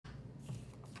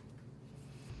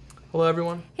Hello,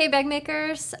 everyone. Hey, bag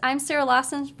makers. I'm Sarah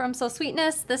Lawson from Sew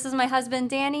Sweetness. This is my husband,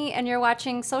 Danny, and you're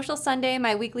watching Sewcial Sunday,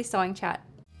 my weekly sewing chat.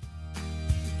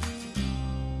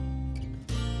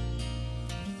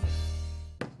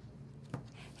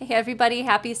 Hey, everybody.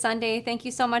 Happy Sunday. Thank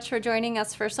you so much for joining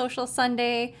us for Sewcial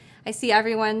Sunday. I see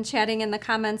everyone chatting in the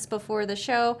comments before the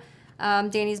show.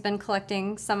 Danny's been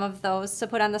collecting some of those to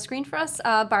put on the screen for us.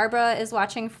 Barbara is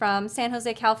watching from San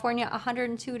Jose, California,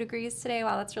 102 degrees today.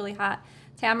 Wow, that's really hot.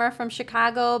 Tamara from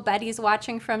Chicago. Betty's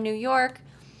watching from New York.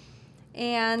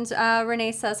 And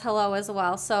Renee says hello as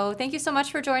well. So thank you so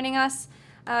much for joining us.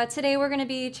 Today we're going to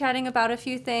be chatting about a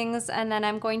few things, and then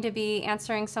I'm going to be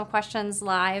answering some questions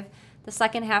live the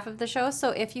second half of the show. So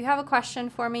if you have a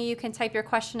question for me, you can type your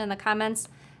question in the comments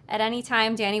at any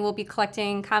time. Danny will be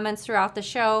collecting comments throughout the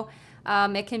show.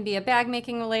 It can be a bag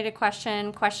making related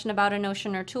question about a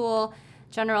notion or tool,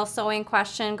 general sewing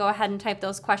question. Go ahead and type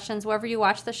those questions wherever you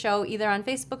watch the show, either on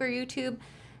Facebook or YouTube.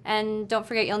 And don't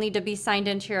forget, you'll need to be signed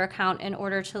into your account in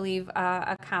order to leave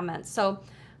a comment. So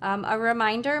a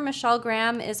reminder, Michelle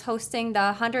Graham is hosting the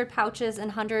 100 Pouches in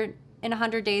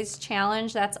 100 Days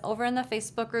Challenge. That's over in the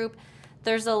Facebook group.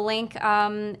 There's a link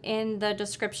in the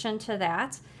description to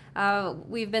that.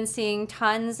 We've been seeing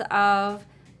tons of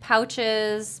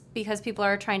pouches because people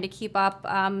are trying to keep up.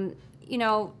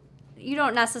 You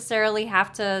don't necessarily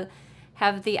have to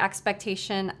have the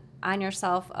expectation on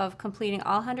yourself of completing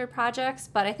all 100 projects,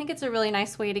 but I think it's a really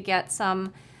nice way to get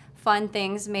some fun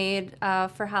things made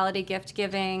for holiday gift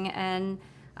giving, and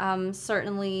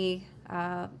certainly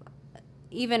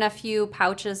even a few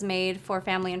pouches made for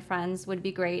family and friends would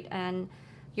be great, and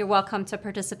you're welcome to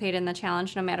participate in the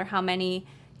challenge no matter how many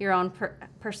your own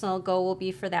personal goal will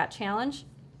be for that challenge.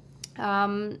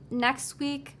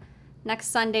 Next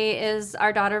Sunday is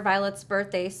our daughter Violet's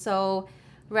birthday, so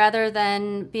rather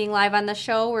than being live on the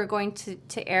show, we're going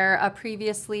to air a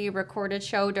previously recorded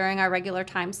show during our regular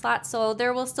time slot. So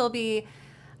there will still be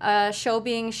a show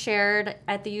being shared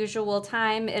at the usual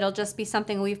time. It'll just be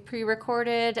something we've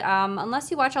pre-recorded. Unless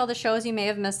you watch all the shows, you may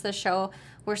have missed the show.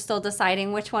 We're still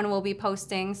deciding which one we'll be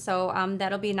posting, so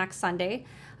that'll be next Sunday.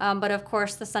 But of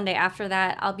course, the Sunday after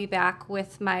that, I'll be back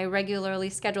with my regularly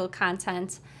scheduled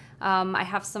content. I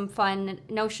have some fun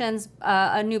notions,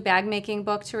 a new bag making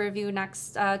book to review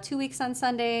next 2 weeks on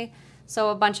Sunday. So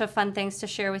a bunch of fun things to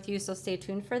share with you, so stay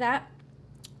tuned for that.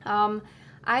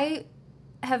 I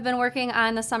have been working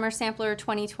on the Summer Sampler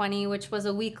 2020, which was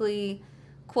a weekly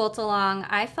quilt along.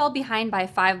 I fell behind by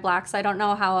 5 blocks. I don't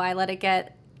know how I let it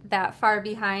get that far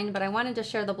behind, but I wanted to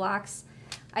share the blocks.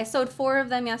 I sewed 4 of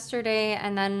them yesterday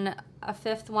and then a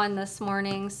 5th one this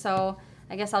morning, so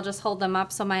I guess I'll just hold them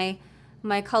up. So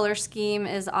my color scheme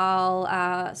is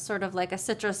all sort of like a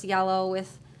citrus yellow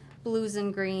with blues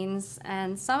and greens,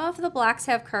 and some of the blocks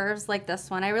have curves like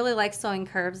this one. I really like sewing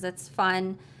curves. It's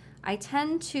fun. I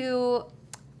tend to,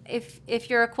 if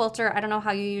you're a quilter, I don't know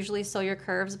how you usually sew your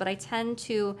curves, but I tend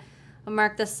to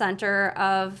mark the center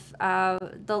of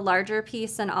the larger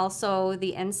piece and also the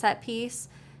inset piece,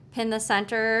 pin the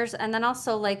centers, and then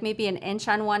also like maybe an inch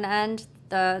on one end,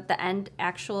 the end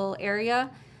actual area,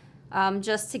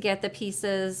 just to get the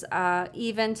pieces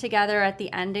even together at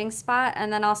the ending spot.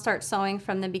 And then I'll start sewing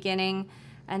from the beginning,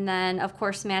 and then of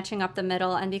course matching up the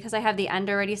middle. And because I have the end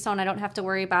already sewn, I don't have to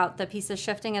worry about the pieces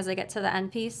shifting as I get to the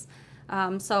end piece.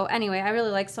 So anyway, I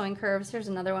really like sewing curves. Here's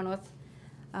another one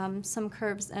with some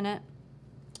curves in it.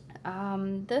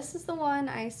 This is the one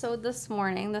I sewed this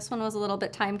morning. This one was a little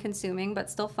bit time consuming, but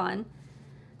still fun.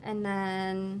 And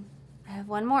then I have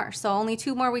one more. So only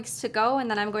 2 more weeks to go, and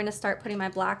then I'm going to start putting my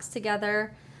blocks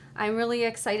together. I'm really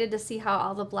excited to see how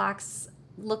all the blocks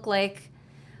look like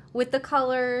with the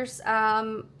colors.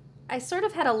 I sort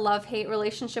of had a love-hate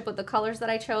relationship with the colors that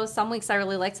I chose. Some weeks I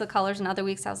really liked the colors, and other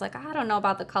weeks I was like, I don't know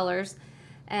about the colors.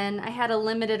 And I had a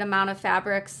limited amount of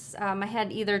fabrics. I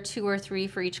had either 2 or 3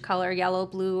 for each color, yellow,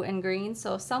 blue, and green.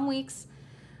 So some weeks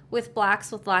with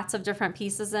blocks with lots of different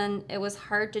pieces in, it was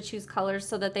hard to choose colors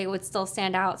so that they would still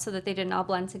stand out, so that they didn't all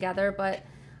blend together. But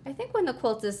I think when the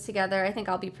quilt is together, I think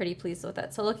I'll be pretty pleased with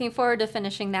it. So looking forward to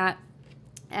finishing that.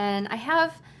 And I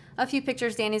have a few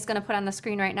pictures Danny's going to put on the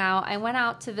screen right now. I went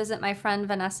out to visit my friend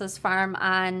Vanessa's farm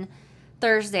on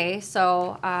Thursday,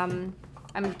 so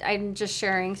I'm just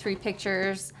sharing 3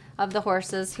 pictures of the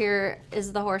horses. Here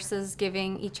is the horses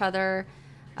giving each other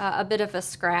a bit of a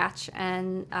scratch,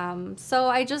 and so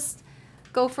I just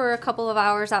go for a couple of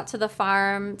hours out to the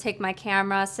farm, take my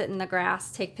camera, sit in the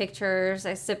grass, take pictures.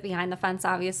 I sit behind the fence,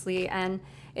 obviously, and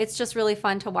it's just really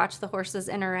fun to watch the horses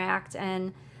interact,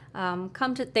 and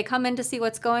they come in to see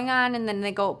what's going on, and then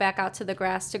they go back out to the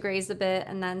grass to graze a bit,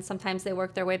 and then sometimes they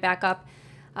work their way back up.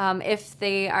 if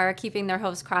they are keeping their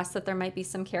hooves crossed, that there might be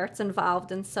some carrots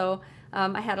involved. And so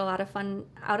I had a lot of fun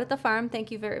out at the farm.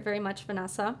 Thank you very, very much,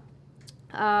 Vanessa.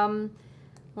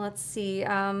 Let's see.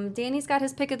 Danny's got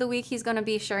his pick of the week. He's going to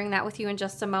be sharing that with you in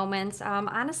just a moment.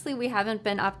 Honestly, we haven't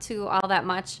been up to all that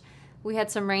much. We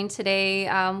had some rain today.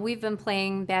 We've been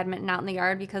playing badminton out in the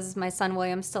yard because my son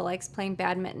William still likes playing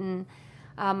badminton.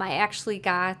 I actually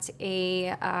got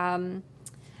a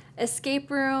escape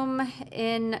room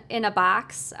in a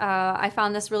box. I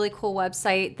found this really cool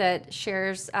website that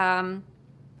shares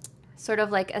sort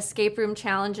of like escape room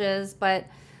challenges, but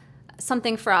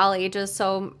something for all ages.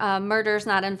 So murder's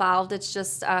not involved. It's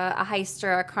just a heist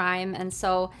or a crime. And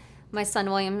so my son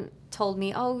William told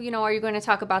me, oh, are you going to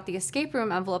talk about the escape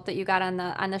room envelope that you got on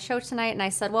the show tonight? And I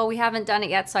said, well, we haven't done it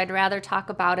yet, so I'd rather talk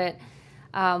about it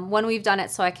when we've done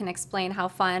it, so I can explain how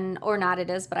fun or not it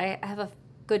is. But I have a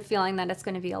good feeling that it's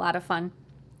going to be a lot of fun.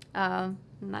 I'm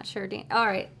not sure. All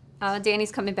right,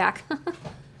 Danny's coming back.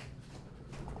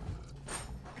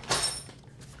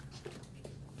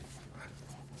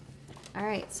 All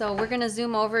right, so we're going to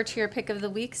zoom over to your pick of the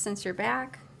week since you're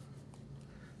back.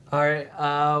 All right,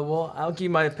 well, I'll give you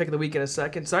my pick of the week in a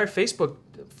second. Sorry, Facebook,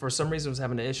 for some reason, was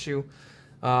having an issue.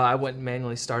 I went and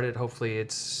manually started. Hopefully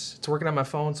it's working on my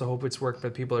phone, so hopefully it's working for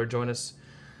the people that are joining us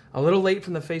a little late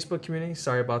from the Facebook community.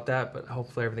 Sorry about that, but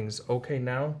hopefully everything's okay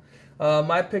now.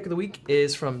 My pick of the week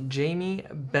is from Jamie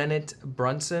Bennett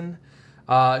Brunson.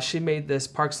 She made this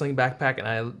Park Sling backpack, and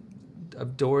I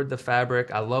adored the fabric.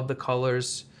 I love the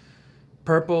colors.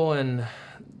 Purple and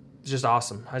just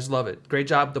awesome. I just love it. Great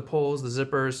job. The pulls, the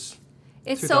zippers.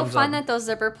 It's so fun that those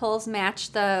zipper pulls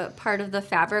match the part of the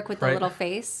fabric with the little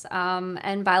face.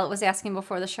 And Violet was asking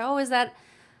before the show, is that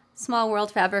Small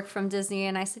World fabric from Disney?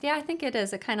 And I said, yeah, I think it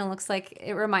is. It kind of looks like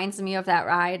it reminds me of that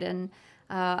ride. And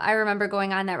I remember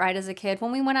going on that ride as a kid.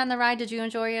 When we went on the ride, did you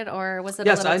enjoy it, or was it?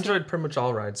 Yes, I enjoyed pretty much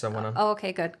all rides I went on. Oh,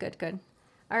 okay, good.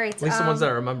 All right. At least the ones that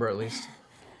I remember, at least.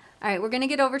 All right, we're going to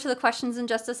get over to the questions in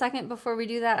just a second. Before we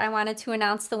do that, I wanted to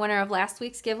announce the winner of last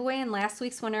week's giveaway, and last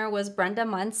week's winner was Brenda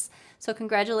Muntz. So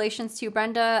congratulations to you,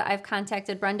 Brenda. I've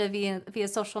contacted Brenda via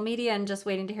social media and just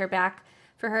waiting to hear back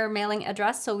for her mailing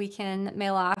address so we can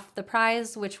mail off the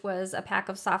prize, which was a pack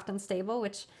of Soft and Stable,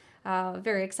 which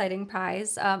very exciting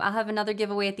prize. I'll have another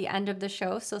giveaway at the end of the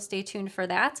show, so stay tuned for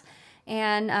that.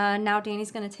 And now Danny's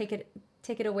going to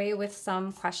take it away with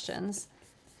some questions.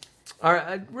 All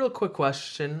right, a real quick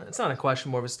question. It's not a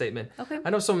question, more of a statement. Okay. I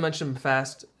know someone mentioned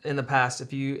in the past,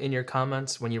 if you, in your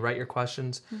comments, when you write your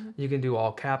questions, you can do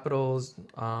all capitals.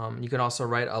 You can also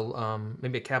write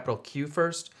maybe a capital Q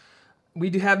first.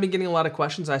 We have been getting a lot of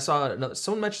questions. I saw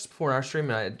someone mentioned this before in our stream,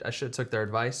 and I should have took their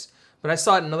advice. But I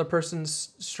saw it in another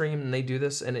person's stream, and they do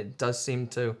this, and it does seem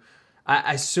to,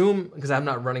 I assume, because I'm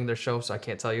not running their show, so I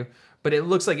can't tell you, but it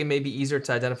looks like it may be easier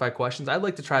to identify questions. I'd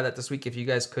like to try that this week if you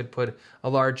guys could put a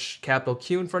large capital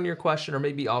Q in front of your question, or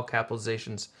maybe all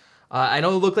capitalizations. I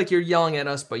know it looked like you're yelling at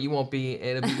us, but you won't be.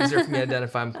 It'll be easier for me to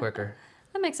identify them quicker.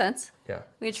 That makes sense. Yeah.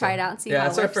 We could try it out and see how it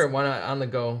works. Yeah, that's our fair one on the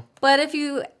go. But if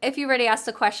you already asked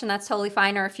a question, that's totally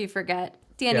fine, or if you forget.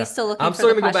 Danny's still looking for the questions.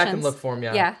 I'm still going to go back and look for them,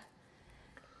 yeah. Yeah.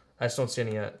 I just don't see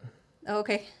any yet.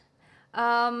 Okay.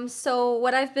 So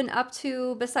what I've been up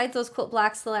to, besides those quilt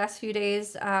blocks the last few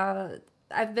days,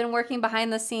 I've been working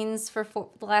behind the scenes for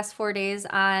the last 4 days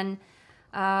on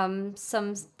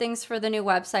some things for the new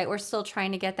website. We're still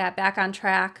trying to get that back on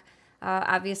track.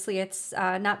 Obviously, it's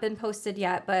not been posted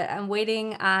yet, but I'm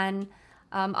waiting on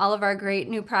all of our great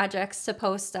new projects to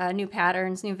post new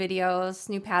patterns, new videos,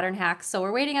 new pattern hacks. So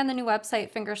we're waiting on the new website.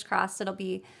 Fingers crossed it'll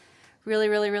be really,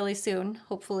 really, really soon,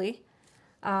 hopefully.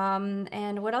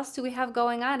 And what else do we have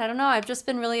going on? I don't know. I've just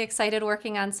been really excited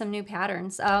working on some new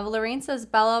patterns. Lorraine says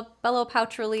bellow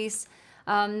pouch release.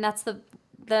 That's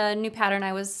the new pattern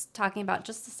I was talking about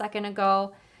just a second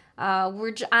ago.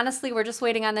 Honestly, we're just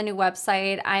waiting on the new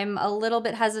website. I'm a little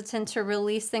bit hesitant to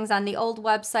release things on the old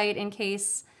website in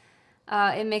case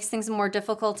it makes things more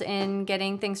difficult in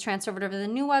getting things transferred over to the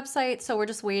new website. So we're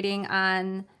just waiting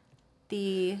on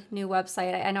the new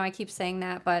website. I know I keep saying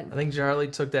that, but I think Charlie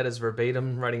took that as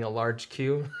verbatim, writing a large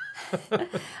Q.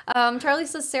 Charlie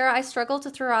says, Sarah, I struggle to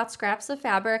throw out scraps of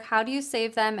fabric. How do you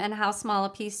save them, and how small a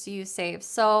piece do you save?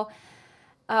 So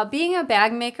being a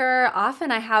bag maker,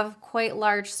 often I have quite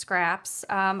large scraps.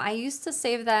 I used to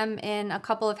save them in a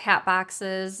couple of hat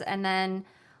boxes, and then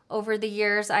over the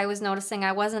years I was noticing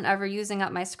I wasn't ever using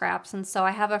up my scraps, and so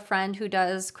I have a friend who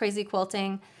does crazy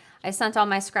quilting. I sent all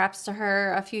my scraps to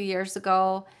her a few years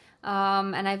ago,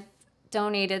 and I've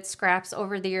donated scraps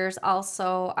over the years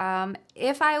also.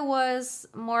 If I was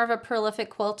more of a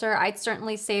prolific quilter, I'd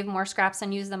certainly save more scraps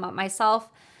and use them up myself.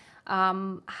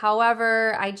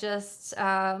 However,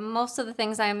 most of the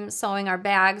things I'm sewing are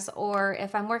bags, or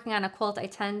if I'm working on a quilt, I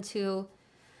tend to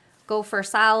go for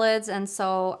solids, and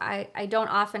so I don't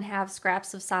often have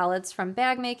scraps of solids from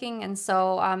bag making, and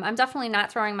so I'm definitely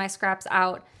not throwing my scraps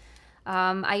out.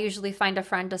 I usually find a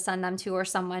friend to send them to, or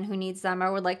someone who needs them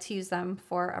or would like to use them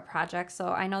for a project. So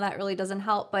I know that really doesn't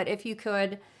help, but if you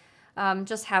could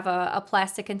just have a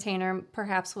plastic container,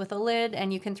 perhaps with a lid,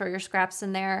 and you can throw your scraps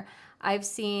in there. I've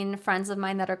seen friends of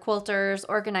mine that are quilters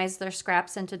organize their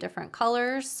scraps into different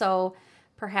colors. So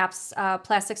perhaps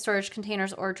plastic storage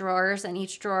containers or drawers, and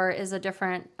each drawer is a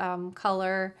different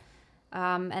color.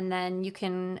 And then you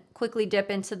can quickly dip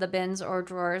into the bins or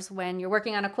drawers when you're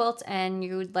working on a quilt and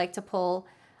you'd like to pull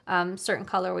certain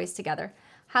colorways together.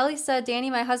 Holly said, Danny,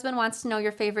 my husband wants to know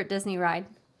your favorite Disney ride.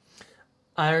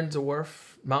 Iron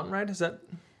Dwarf Mountain Ride, is that?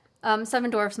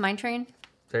 Seven Dwarfs Mine Train.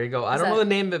 There you go. I don't know the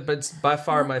name of it, but it's by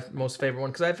far my most favorite one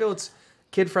because I feel it's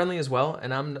kid-friendly as well,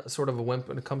 and I'm sort of a wimp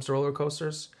when it comes to roller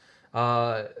coasters.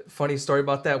 Funny story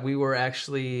about that, we were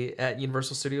actually at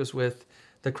Universal Studios with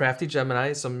the Crafty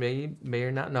Gemini, some may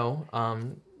or not know,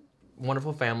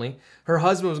 wonderful family. Her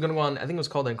husband was going to go on, I think it was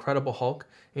called The Incredible Hulk,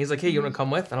 and he's like, hey, you want to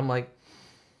come with? And I'm like,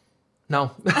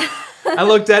 no. I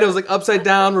looked at it, it was like upside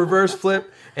down, reverse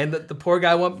flip, and the poor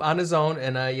guy went on his own,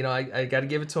 and I got to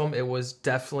give it to him. It was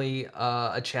definitely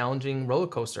a challenging roller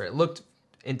coaster. It looked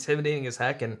intimidating as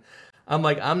heck, and I'm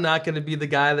like, I'm not going to be the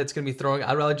guy that's going to be throwing.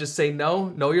 I'd rather just say no,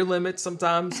 know your limits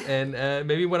sometimes, and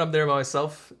maybe when I'm there by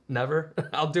myself, never,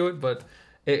 I'll do it, but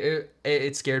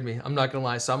it scared me. I'm not going to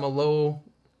lie. So I'm a low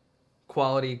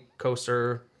quality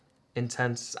coaster,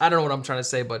 intense. I don't know what I'm trying to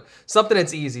say, but something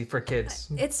that's easy for kids.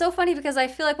 It's so funny because I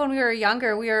feel like when we were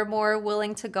younger, we were more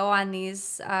willing to go on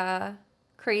these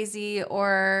crazy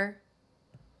or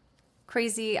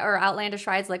outlandish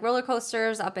rides like roller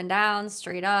coasters, up and down,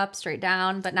 straight up, straight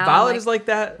down. But now Violet is like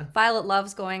that. Violet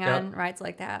loves going on rides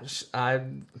like that. I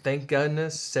thank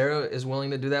goodness Sarah is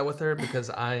willing to do that with her because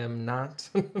I am not.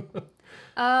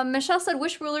 Michelle said,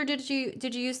 which ruler did you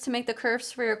use to make the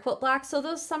curves for your quilt blocks? So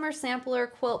those summer sampler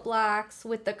quilt blocks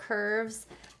with the curves,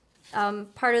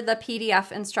 part of the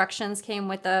PDF instructions came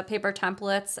with the paper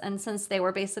templates, and since they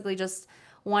were basically just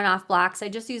one-off blocks, I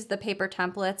just used the paper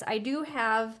templates. I do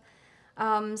have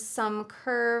some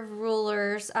curve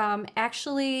rulers.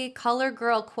 Actually, Color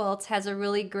Girl Quilts has a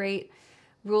really great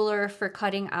ruler for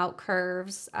cutting out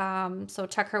curves. So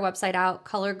check her website out,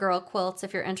 Color Girl Quilts,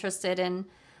 if you're interested in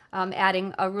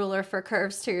adding a ruler for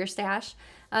curves to your stash.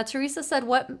 Teresa said,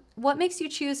 what makes you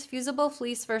choose fusible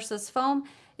fleece versus foam?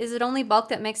 Is it only bulk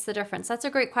that makes the difference? That's a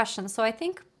great question. So I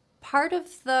think part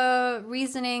of the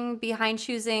reasoning behind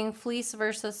choosing fleece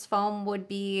versus foam would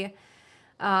be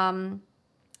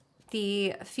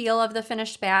the feel of the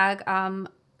finished bag.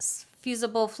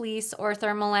 Fusible fleece or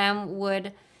thermolam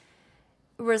would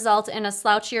result in a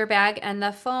slouchier bag, and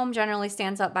the foam generally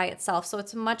stands up by itself, so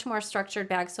it's a much more structured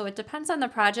bag. So it depends on the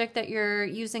project that you're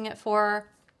using it for.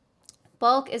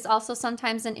 Bulk is also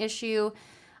sometimes an issue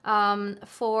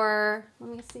for,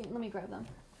 let me grab them.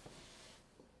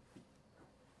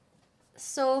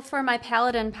 So for my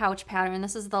Paladin pouch pattern,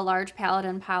 this is the large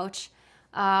Paladin pouch.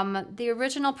 The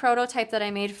original prototype that I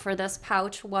made for this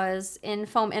pouch was in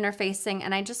foam interfacing,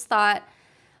 and I just thought,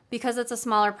 because it's a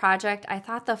smaller project, I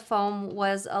thought the foam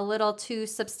was a little too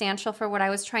substantial for what I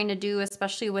was trying to do,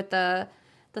 especially with the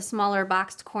smaller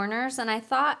boxed corners. And I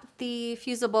thought the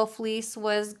fusible fleece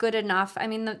was good enough. I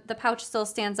mean, the pouch still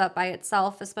stands up by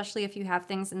itself, especially if you have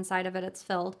things inside of it, it's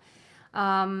filled.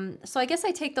 So I guess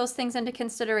I take those things into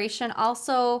consideration.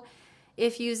 Also,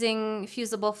 if using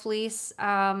fusible fleece,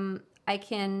 I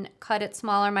can cut it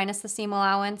smaller minus the seam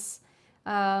allowance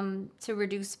to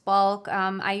reduce bulk.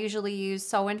 I usually use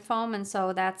sew-in foam, and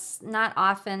so that's not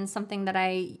often something that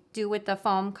I do with the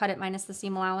foam, cut it minus the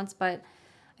seam allowance, but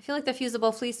I feel like the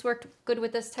fusible fleece worked good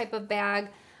with this type of bag.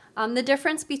 The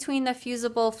difference between the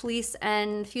fusible fleece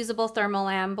and fusible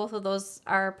thermolam, both of those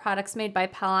are products made by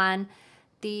Pellon.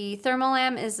 The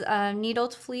thermolam is a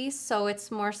needled fleece, so it's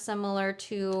more similar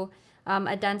to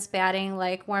a dense batting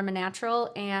like Warm and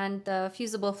Natural, and the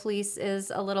fusible fleece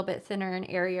is a little bit thinner and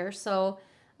airier. So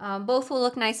both will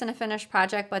look nice in a finished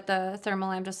project, but the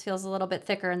thermolam just feels a little bit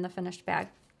thicker in the finished bag.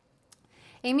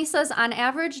 Amy says, on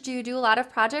average, do you do a lot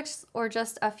of projects or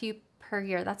just a few per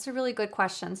year? That's a really good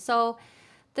question. So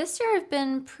this year I've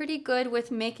been pretty good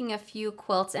with making a few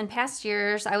quilts. In past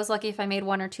years, I was lucky if I made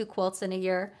 1 or 2 quilts in a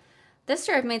year. This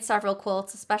year I've made several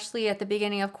quilts, especially at the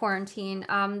beginning of quarantine.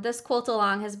 This quilt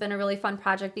along has been a really fun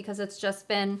project because it's just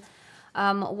been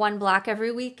 1 block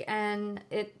every week, and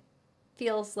it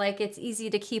feels like it's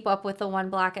easy to keep up with the 1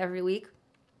 block every week.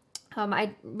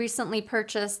 I recently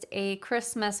purchased a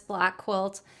Christmas black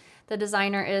quilt. The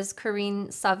designer is Corrine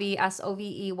Sovey,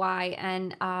 Sovey,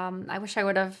 and I wish I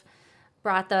would have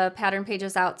brought the pattern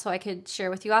pages out so I could share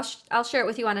with you. I'll share it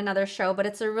with you on another show, but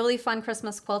it's a really fun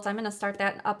Christmas quilt. I'm going to start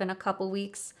that up in a couple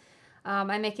weeks.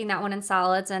 I'm making that one in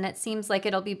solids, and it seems like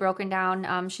it'll be broken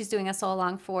down. She's doing a sew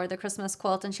along for the Christmas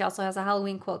quilt, and she also has a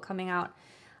Halloween quilt coming out.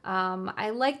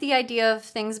 I like the idea of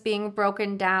things being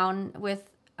broken down with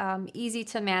easy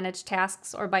to manage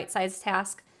tasks or bite-sized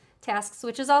tasks,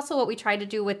 which is also what we try to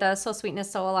do with the Sew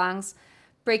Sweetness sew-alongs.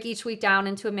 Break each week down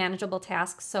into a manageable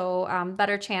task, so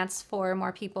better chance for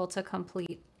more people to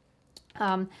complete.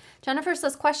 Jennifer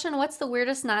says, question, what's the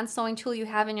weirdest non-sewing tool you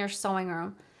have in your sewing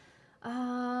room?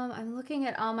 I'm looking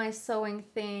at all my sewing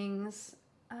things.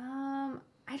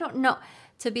 I don't know.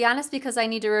 To be honest, because I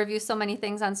need to review so many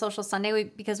things on Sewcial Sunday,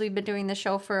 because we've been doing the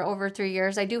show for over 3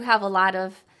 years, I do have a lot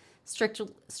of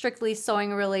strictly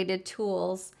sewing related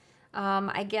tools.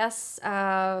 I guess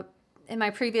in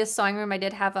my previous sewing room, I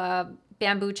did have a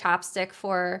bamboo chopstick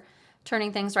for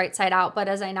turning things right side out, but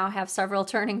as I now have several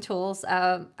turning tools,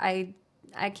 I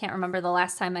can't remember the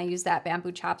last time I used that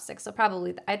bamboo chopstick, so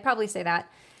I'd probably say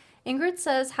that. Ingrid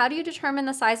says, how do you determine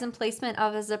the size and placement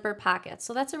of a zipper pocket?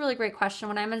 So that's a really great question.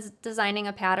 When I'm designing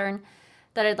a pattern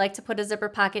that I'd like to put a zipper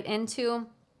pocket into,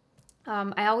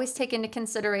 I always take into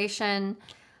consideration,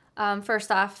 first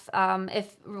off,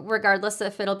 regardless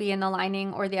if it'll be in the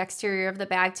lining or the exterior of the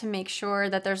bag, to make sure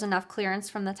that there's enough clearance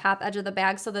from the top edge of the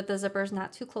bag so that the zipper is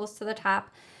not too close to the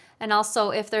top. And also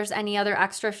if there's any other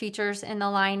extra features in the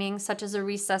lining, such as a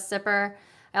recessed zipper,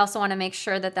 I also want to make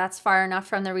sure that that's far enough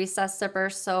from the recessed zipper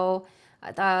so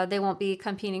they won't be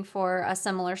competing for a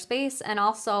similar space. And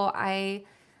also, I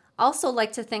also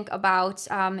like to think about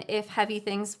if heavy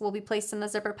things will be placed in the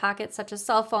zipper pocket, such as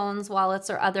cell phones, wallets,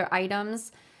 or other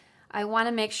items. I want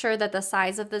to make sure that the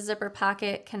size of the zipper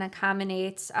pocket can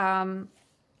accommodate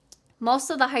most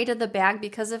of the height of the bag,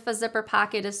 because if a zipper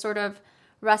pocket is sort of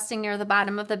resting near the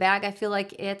bottom of the bag, I feel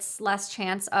like it's less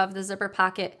chance of the zipper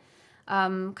pocket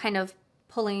kind of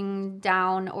pulling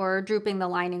down or drooping the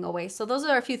lining away. So those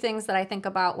are a few things that I think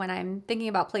about when I'm thinking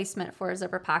about placement for a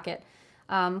zipper pocket.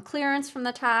 Clearance from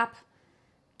the top,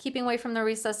 keeping away from the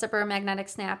recessed zipper, magnetic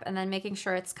snap, and then making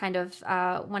sure it's kind of,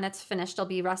 when it's finished, it'll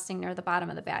be resting near the bottom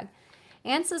of the bag.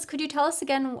 Anne says, could you tell us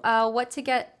again where to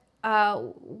get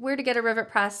a rivet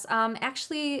press?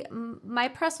 Actually, my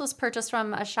press was purchased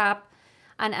from a shop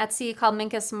on Etsy called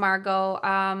Minkus Margot.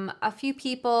 A few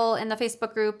people in the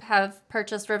Facebook group have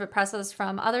purchased rivet presses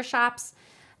from other shops.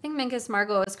 I think Minkus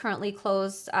Margot is currently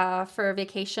closed for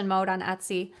vacation mode on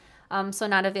Etsy, so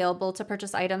not available to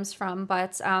purchase items from.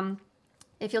 But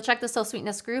if you'll check the Sew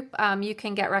Sweetness group, you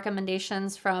can get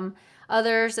recommendations from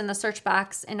others in the search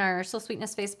box in our Sew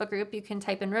Sweetness Facebook group. You can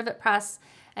type in rivet press,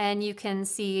 and you can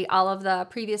see all of the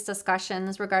previous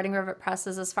discussions regarding rivet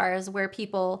presses as far as where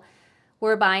people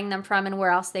were buying them from and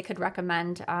where else they could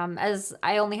recommend. As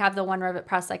I only have the one rivet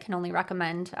press, I can only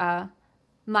recommend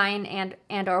mine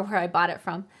and or where I bought it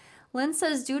from. Lynn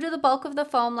says, due to the bulk of the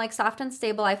foam, like soft and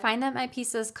stable, I find that my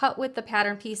pieces cut with the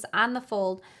pattern piece on the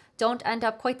fold don't end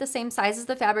up quite the same size as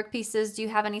the fabric pieces. Do you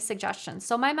have any suggestions?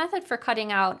 So my method for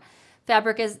cutting out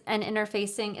fabric and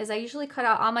interfacing is I usually cut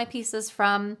out all my pieces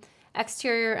from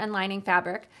exterior and lining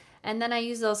fabric. And then I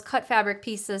use those cut fabric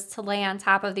pieces to lay on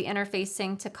top of the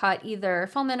interfacing to cut either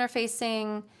foam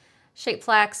interfacing, shape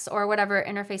flex, or whatever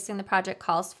interfacing the project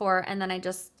calls for. And then I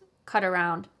just cut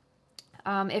around.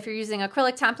 If you're using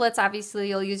acrylic templates, obviously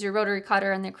you'll use your rotary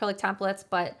cutter and the acrylic templates,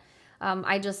 but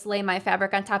I just lay my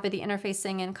fabric on top of the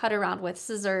interfacing and cut around with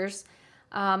scissors.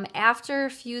 After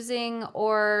fusing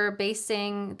or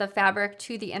basting the fabric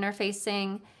to the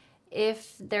interfacing,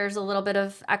 if there's a little bit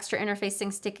of extra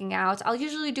interfacing sticking out, I'll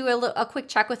usually do a quick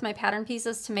check with my pattern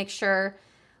pieces to make sure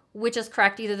which is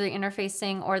correct, either the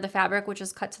interfacing or the fabric, which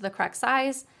is cut to the correct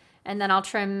size. And then I'll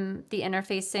trim the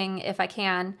interfacing, if I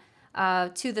can,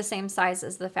 to the same size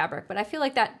as the fabric. But I feel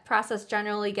like that process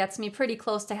generally gets me pretty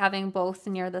close to having both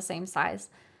near the same size.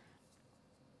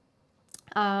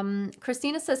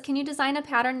 Christina says, can you design a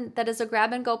pattern that is a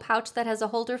grab-and-go pouch that has a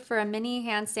holder for a mini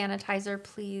hand sanitizer,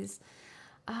 please?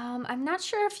 I'm not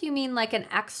sure if you mean like an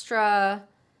extra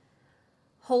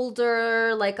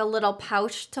holder, like a little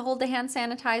pouch to hold the hand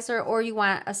sanitizer, or you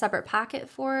want a separate pocket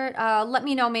for it. Let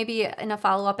me know maybe in a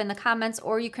follow-up in the comments,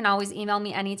 or you can always email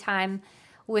me anytime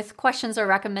with questions or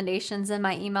recommendations. And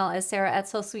my email is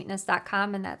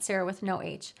sarah@sewsweetness.com, and that's Sarah with no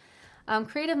H.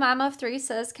 Creative Mama of 3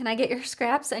 says, can I get your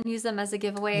scraps and use them as a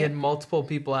giveaway? You had multiple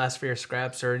people ask for your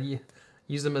scraps, or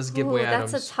use them as giveaway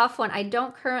items. That's a tough one. I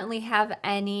don't currently have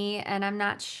any, and I'm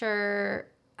not sure.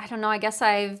 I don't know. I guess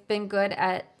I've been good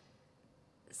at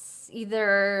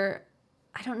either,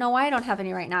 I don't know why I don't have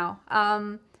any right now.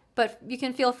 But you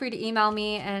can feel free to email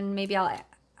me, and maybe I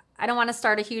don't want to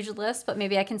start a huge list, but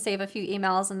maybe I can save a few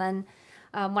emails, and then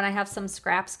when I have some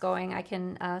scraps going, I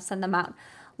can send them out.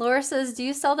 Laura says, do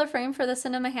you sell the frame for the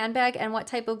cinema handbag, and what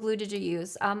type of glue did you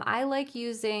use? I like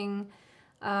using,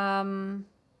 I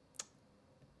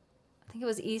think it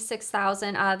was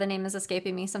E6000. The name is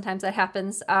escaping me. Sometimes that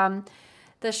happens.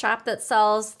 The shop that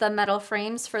sells the metal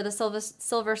frames for the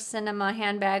silver cinema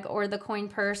handbag or the coin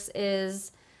purse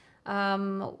is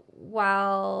while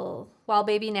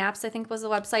baby naps, I think was the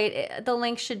website. The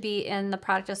link should be in the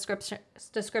product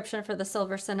description for the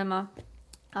silver cinema.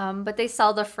 But they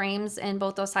sell the frames in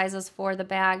both those sizes for the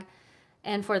bag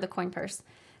and for the coin purse.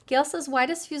 Gail says, why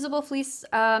does fusible fleece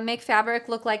make fabric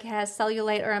look like it has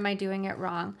cellulite, or am I doing it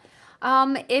wrong?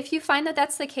 If you find that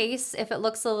that's the case, if it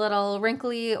looks a little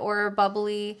wrinkly or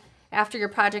bubbly after your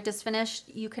project is finished,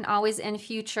 you can always in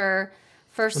future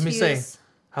first Let me fuse. say,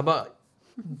 how about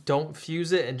don't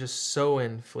fuse it and just sew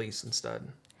in fleece instead?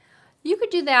 You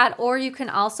could do that, or you can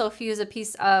also fuse a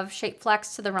piece of shape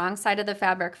flex to the wrong side of the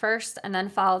fabric first and then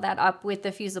follow that up with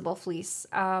the fusible fleece.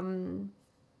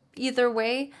 Either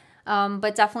way,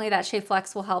 but definitely that shape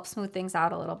flex will help smooth things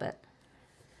out a little bit.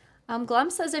 Glum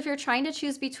says, if you're trying to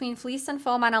choose between fleece and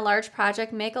foam on a large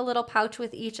project, make a little pouch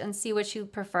with each and see what you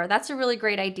prefer. That's a really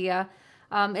great idea.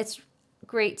 It's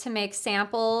great to make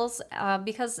samples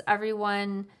because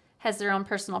everyone has their own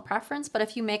personal preference. But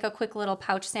if you make a quick little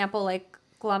pouch sample, like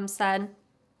Glum said,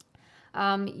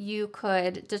 you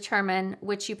could determine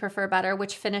which you prefer better,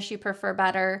 which finish you prefer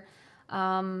better.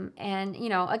 And, you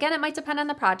know, again, it might depend on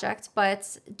the project,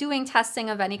 but doing testing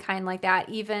of any kind like that,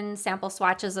 even sample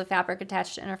swatches of fabric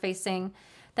attached to interfacing,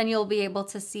 then you'll be able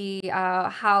to see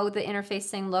how the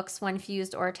interfacing looks when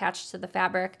fused or attached to the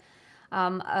fabric.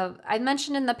 I've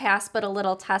mentioned in the past, but a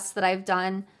little test that I've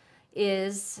done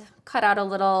is cut out a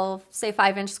little, say,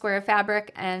 5-inch square of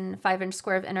fabric and 5-inch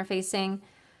square of interfacing,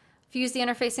 fuse the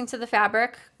interfacing to the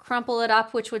fabric, crumple it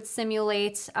up, which would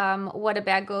simulate what a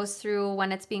bag goes through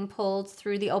when it's being pulled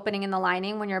through the opening in the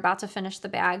lining when you're about to finish the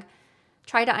bag.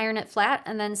 Try to iron it flat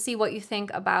and then see what you think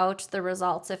about the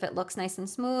results. If it looks nice and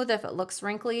smooth, if it looks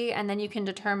wrinkly, and then you can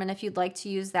determine if you'd like to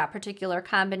use that particular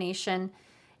combination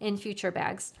in future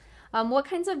bags. What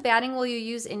kinds of batting will you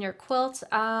use in your quilt?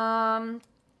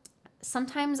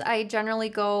 Sometimes I generally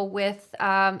go with,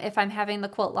 if I'm having the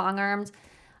quilt long-armed,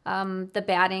 the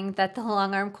batting that the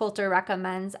long arm quilter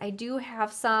recommends. I do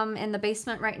have some in the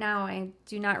basement right now. I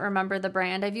do not remember the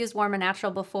brand. I've used Warm and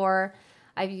Natural before.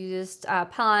 I've used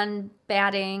Pond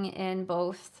batting in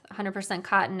both 100%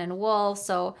 cotton and wool.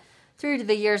 So through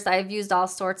the years, I've used all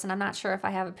sorts, and I'm not sure if I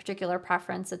have a particular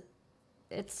preference.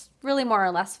 It's really more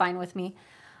or less fine with me.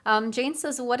 Jane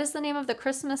says, what is the name of the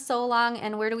Christmas Sew Along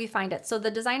and where do we find it? So the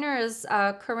designer is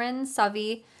Corinne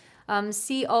Sovey.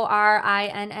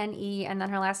 Corinne, and then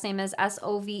her last name is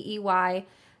Sovey.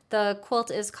 The quilt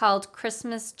is called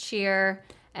Christmas Cheer,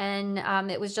 and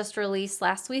it was just released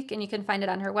last week, and you can find it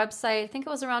on her website. I think it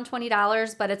was around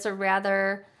 $20, but it's a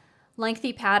rather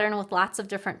lengthy pattern with lots of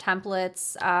different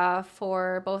templates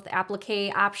for both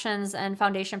applique options and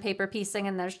foundation paper piecing,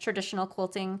 and there's traditional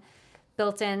quilting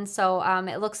built in, so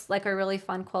it looks like a really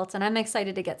fun quilt, and I'm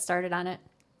excited to get started on it.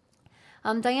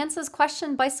 Diane says,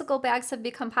 question, bicycle bags have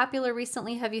become popular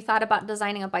recently. Have you thought about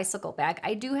designing a bicycle bag?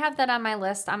 I do have that on my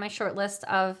list, on my short list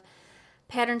of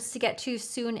patterns to get to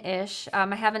soon-ish.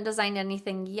 I haven't designed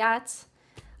anything yet.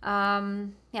 Yeah,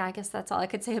 I guess that's all I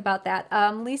could say about that.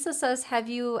 Lisa says, have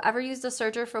you ever used a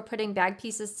serger for putting bag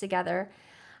pieces together?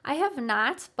 I have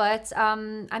not, but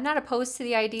I'm not opposed to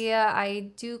the idea.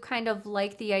 I do kind of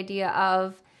like the idea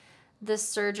of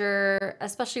this serger,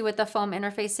 especially with the foam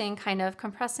interfacing, kind of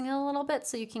compressing it a little bit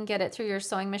so you can get it through your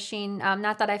sewing machine.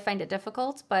 Not that I find it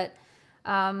difficult, but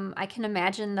I can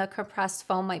imagine the compressed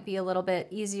foam might be a little bit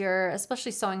easier,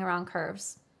 especially sewing around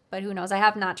curves. But who knows? I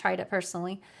have not tried it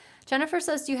personally. Jennifer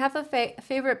says, do you have a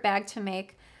favorite bag to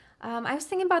make? I was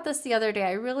thinking about this the other day.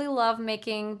 I really love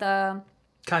making the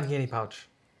Cotton candy pouch.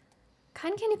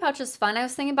 Cotton candy pouch is fun. I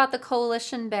was thinking about the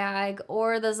Coalition bag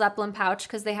or the Zeppelin pouch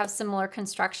because they have similar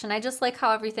construction. I just like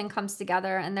how everything comes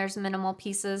together and there's minimal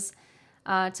pieces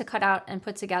to cut out and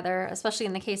put together, especially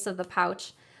in the case of the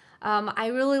pouch. I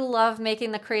really love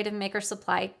making the Creative Maker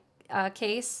Supply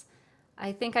case.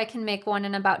 I think I can make one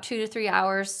in about 2 to 3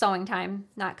 hours sewing time,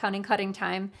 not counting cutting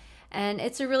time. And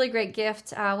it's a really great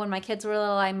gift. When my kids were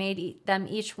little, I made them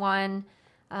each one.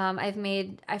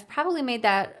 I've probably made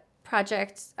that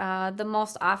project the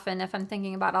most often if I'm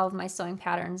thinking about all of my sewing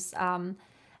patterns. And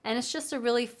it's just a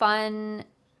really fun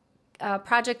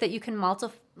project that you can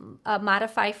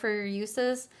modify for your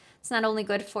uses. It's not only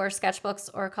good for sketchbooks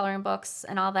or coloring books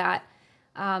and all that.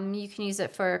 You can use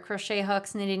it for crochet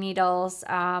hooks, knitting needles.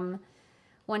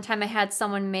 One time I had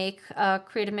someone make a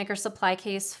Creative Maker supply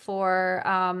case for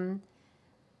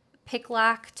pick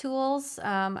lock tools.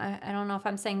 I don't know if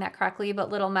I'm saying that correctly, but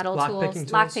little metal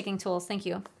tools. Lock picking tools. Thank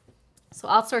you. So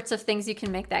all sorts of things you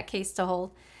can make that case to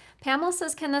hold. Pamela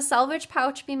says, can the selvage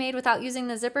pouch be made without using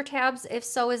the zipper tabs? If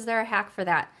so, is there a hack for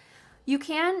that? You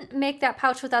can make that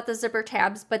pouch without the zipper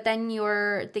tabs, but then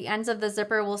the ends of the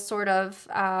zipper will sort of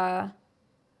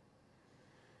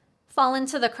fall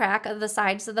into the crack of the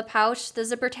sides of the pouch. The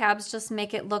zipper tabs just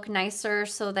make it look nicer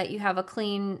so that you have a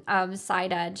clean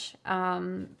side edge.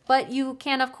 But you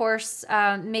can, of course,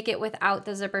 make it without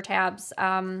the zipper tabs.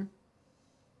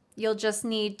 You'll just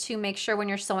need to make sure when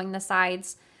you're sewing the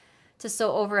sides to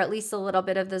sew over at least a little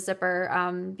bit of the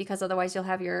zipper, because otherwise you'll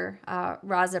have your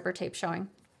raw zipper tape showing.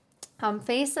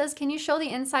 Faye says, can you show the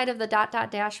inside of the ...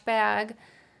 dash bag?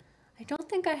 I don't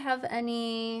think I have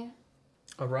any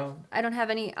around. I don't have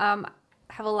any. Have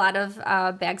a lot of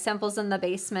bag samples in the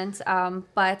basement,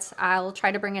 but I'll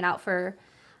try to bring it out for...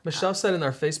 Michelle said in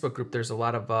our Facebook group there's a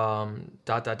lot of ...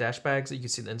 dash bags that you can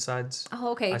see the insides.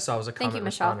 Oh, okay. I saw it was a comment. Thank you,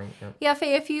 Michelle. Yeah,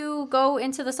 Faye, if you go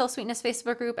into the Soul Sweetness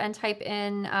Facebook group and type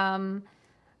in ...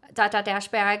 dash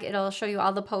bag, it'll show you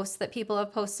all the posts that people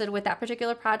have posted with that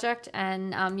particular project,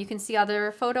 and you can see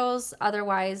other photos.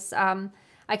 Otherwise,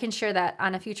 I can share that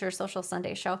on a future Social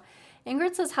Sunday show.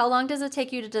 Ingrid says, how long does it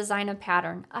take you to design a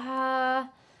pattern?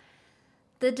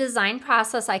 The design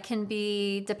process, I can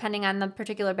be, depending on the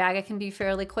particular bag, it can be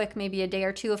fairly quick, maybe a day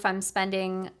or two if I'm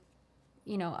spending,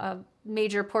 a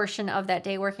major portion of that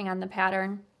day working on the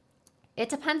pattern. It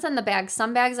depends on the bag.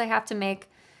 Some bags I have to make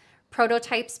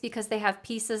prototypes because they have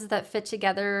pieces that fit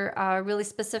together really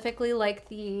specifically, like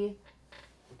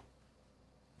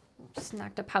just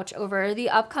knocked a pouch over, the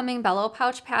upcoming bellow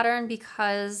pouch pattern,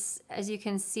 because as you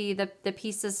can see, the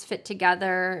pieces fit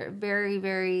together very,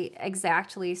 very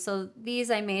exactly. So these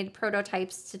I made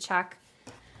prototypes to check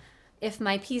if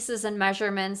my pieces and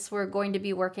measurements were going to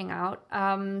be working out.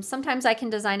 Sometimes I can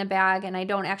design a bag and I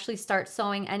don't actually start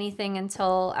sewing anything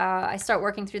until I start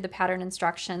working through the pattern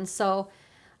instructions. So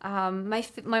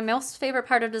my most favorite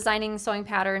part of designing sewing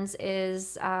patterns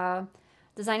is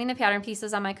designing the pattern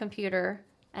pieces on my computer.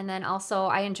 And then also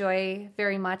I enjoy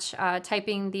very much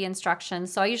typing the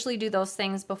instructions. So I usually do those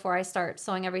things before I start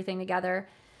sewing everything together.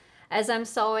 As I'm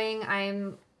sewing,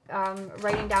 I'm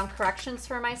writing down corrections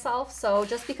for myself. So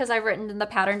just because I've written the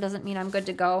pattern doesn't mean I'm good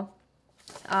to go.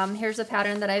 Here's a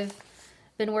pattern that I've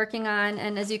been working on.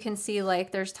 And as you can see,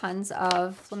 like there's tons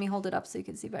of, let me hold it up so you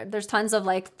can see better. There's tons of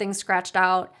like things scratched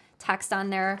out, text on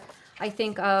there. I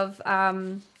think of...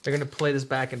 They're going to play this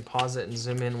back and pause it and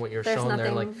zoom in what you're showing nothing,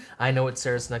 there. Like, I know what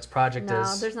Sarah's next project is.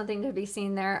 No, there's nothing to be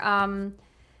seen there.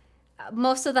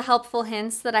 Most of the helpful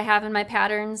hints that I have in my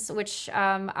patterns, which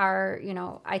are,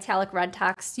 italic red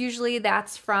text, usually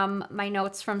that's from my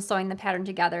notes from sewing the pattern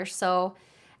together. So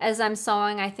as I'm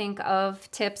sewing, I think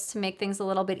of tips to make things a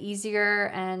little bit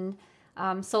easier. And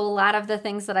so a lot of the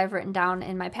things that I've written down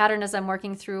in my pattern as I'm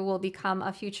working through will become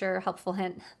a future helpful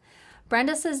hint.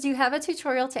 Brenda says, do you have a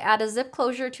tutorial to add a zip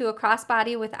closure to a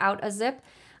crossbody without a zip?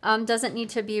 Doesn't need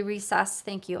to be recessed.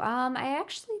 Thank you. I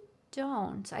actually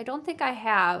don't. I don't think I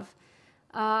have.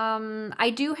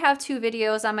 I do have 2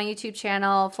 videos on my YouTube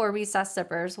channel for recessed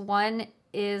zippers. One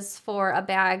is for a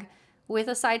bag with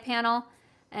a side panel,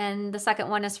 and the second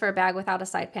one is for a bag without a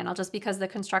side panel, just because the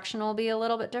construction will be a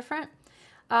little bit different.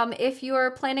 If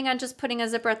you're planning on just putting a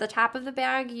zipper at the top of the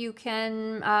bag, you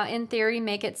can, in theory,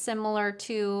 make it similar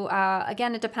to,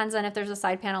 again, it depends on if there's a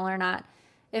side panel or not.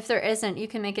 If there isn't, you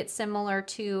can make it similar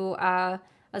to a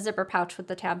zipper pouch with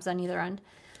the tabs on either end.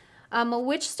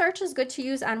 Which starch is good to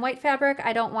use on white fabric?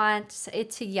 I don't want it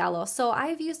to yellow. So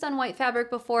I've used on white fabric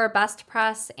before Best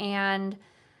Press and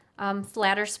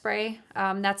flatter spray.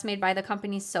 That's made by the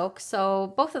company Soak.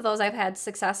 So both of those I've had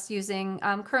success using.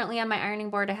 Currently on my ironing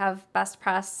board I have Best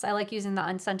Press. I like using the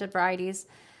unscented varieties.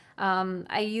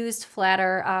 I used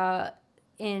flatter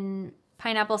in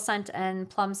pineapple scent and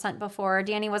plum scent before.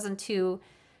 Danny wasn't too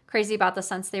crazy about the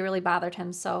scents. They really bothered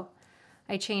him, so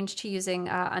I changed to using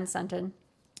unscented.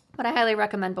 But I highly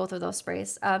recommend both of those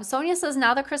sprays. Sonia says,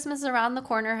 now that Christmas is around the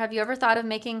corner, have you ever thought of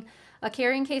making a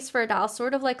carrying case for a doll,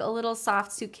 sort of like a little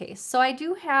soft suitcase? So I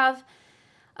do have,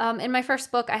 in my first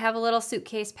book, I have a little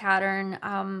suitcase pattern,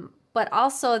 but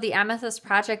also the amethyst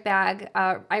project bag.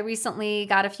 I recently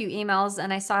got a few emails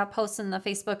and I saw a post in the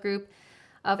Facebook group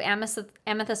of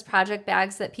amethyst project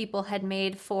bags that people had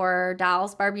made for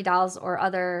dolls, Barbie dolls, or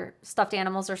other stuffed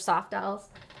animals or soft dolls.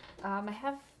 I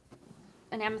have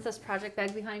an amethyst project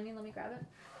bag behind me. Let me grab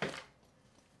it.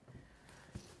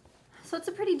 So it's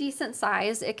a pretty decent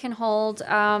size. It can hold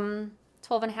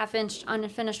 12.5-inch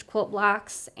unfinished quilt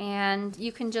blocks, and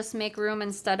you can just make room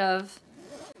instead of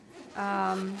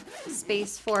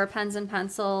space for pens and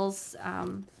pencils. I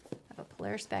have a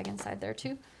Polaris bag inside there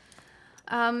too.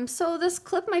 So this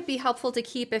clip might be helpful to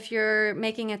keep if you're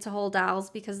making it to hold dowels,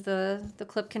 because the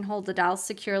clip can hold the dowels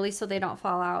securely so they don't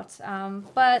fall out.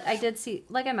 But I did see,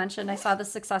 like I mentioned, I saw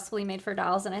this successfully made for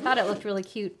dowels, and I thought it looked really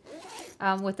cute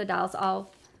with the dowels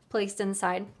all placed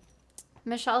inside.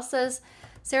 Michelle says,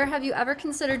 Sarah, have you ever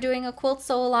considered doing a quilt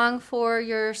sew along for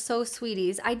your Sew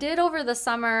Sweeties? I did over the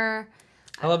summer.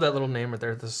 I love that little name right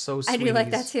there, the Sew Sweeties. I do like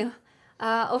that too.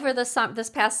 Over this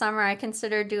past summer, I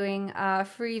considered doing a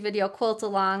free video quilt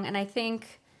along, and I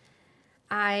think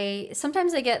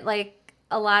sometimes I get like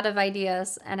a lot of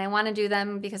ideas, and I want to do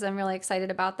them because I'm really excited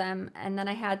about them, and then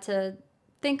I had to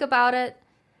think about it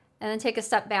and then take a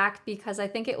step back because I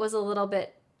think it was a little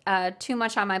bit too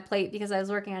much on my plate because I was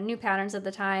working on new patterns at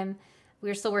the time. We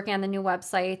were still working on the new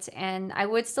website, and I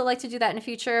would still like to do that in the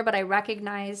future, but I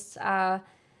recognized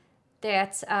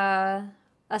that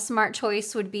a smart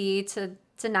choice would be to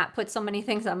not put so many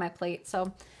things on my plate.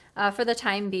 So for the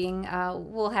time being,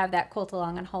 we'll have that quilt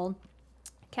along on hold.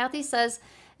 Kathy says,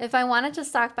 if I wanted to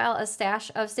stockpile a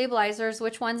stash of stabilizers,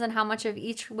 which ones and how much of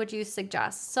each would you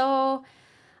suggest? So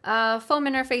foam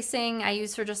interfacing I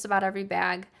use for just about every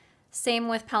bag. Same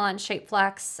with Pellent Shape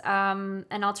Flex. An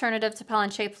alternative to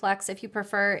Pellent Shape Flex, if you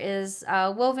prefer, is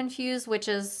Woven Fuse, which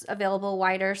is available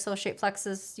wider. So Shape Flex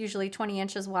is usually 20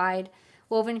 inches wide.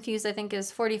 Woven Fuse, I think, is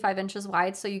 45 inches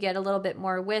wide, so you get a little bit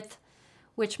more width,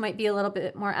 which might be a little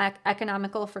bit more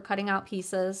economical for cutting out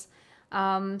pieces.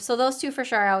 So those two for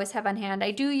sure I always have on hand.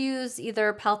 I do use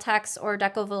either Peltex or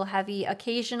Decovil Heavy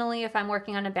occasionally if I'm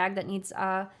working on a bag that needs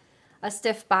a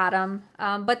stiff bottom,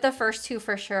 but the first two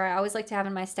for sure I always like to have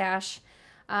in my stash,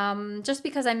 just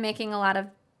because I'm making a lot of,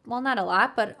 well, not a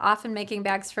lot, but often making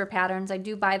bags for patterns. I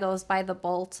do buy those by the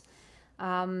bolt,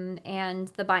 and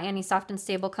the By Annie Soft and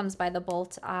Stable comes by the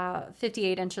bolt,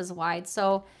 58 inches wide.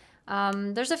 So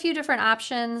there's a few different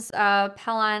options.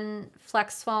 Pellon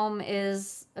Flex Foam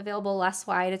is available less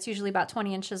wide. It's usually about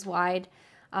 20 inches wide.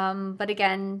 But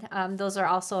again, those are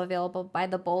also available by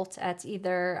the bolt at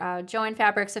either Joann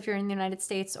Fabrics if you're in the United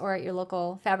States, or at your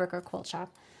local fabric or quilt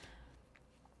shop.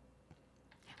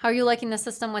 How are you liking the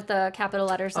system with the capital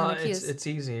letters and the cues? It's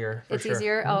easier. It's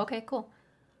easier? Oh, okay, cool.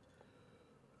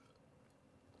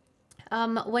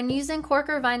 When using cork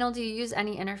or vinyl, do you use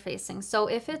any interfacing? So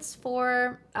if it's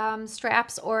for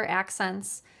straps or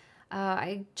accents,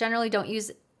 I generally don't use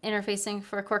interfacing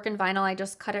for cork and vinyl. I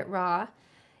just cut it raw.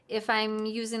 If I'm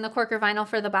using the cork or vinyl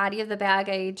for the body of the bag,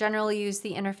 I generally use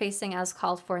the interfacing as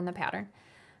called for in the pattern.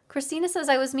 Christina says,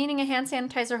 I was meaning a hand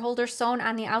sanitizer holder sewn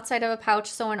on the outside of a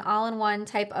pouch, so an all-in-one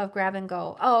type of grab and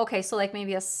go. Oh, okay, so like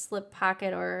maybe a slip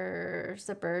pocket or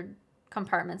zippered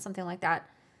compartment, something like that.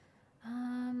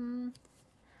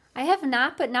 I have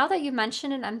not, but now that you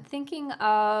mention it, I'm thinking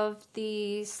of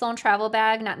the Sloan travel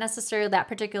bag, not necessarily that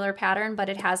particular pattern, but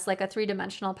it has like a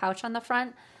 3-dimensional pouch on the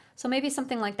front. So maybe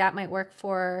something like that might work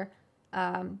for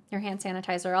your hand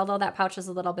sanitizer, although that pouch is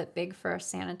a little bit big for a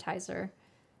sanitizer.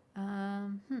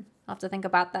 I'll have to think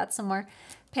about that some more.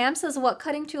 Pam says, what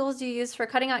cutting tools do you use for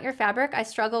cutting out your fabric? I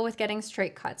struggle with getting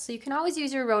straight cuts. So you can always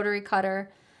use your rotary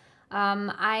cutter.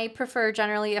 I prefer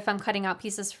generally, if I'm cutting out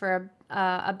pieces for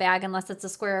a bag, unless it's a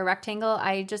square or rectangle,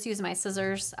 I just use my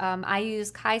scissors. I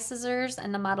use Kai scissors,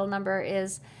 and the model number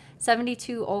is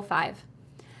 7205.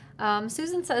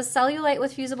 Susan says, cellulite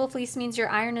with fusible fleece means your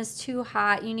iron is too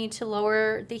hot. You need to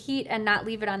lower the heat and not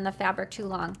leave it on the fabric too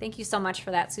long. Thank you so much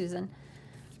for that, Susan.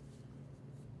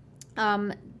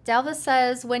 Delva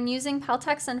says, when using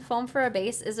Peltex and foam for a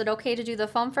base, is it okay to do the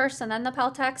foam first and then the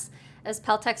Peltex? As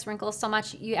Peltex wrinkles so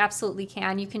much, you absolutely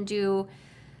can. You can do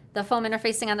the foam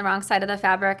interfacing on the wrong side of the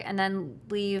fabric and then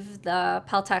leave the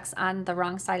Peltex on the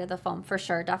wrong side of the foam, for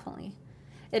sure, definitely.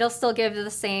 It'll still give the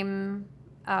same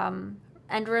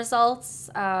end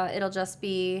results. It'll just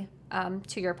be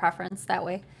to your preference that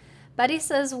way. Betty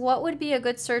says, what would be a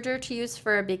good serger to use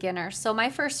for a beginner? So my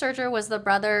first serger was the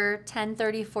Brother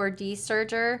 1034D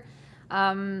serger.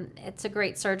 It's a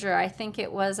great serger. I think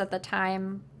it was at the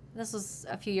time, this was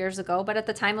a few years ago, but at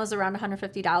the time it was around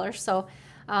 $150. So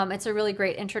it's a really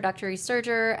great introductory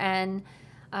serger. And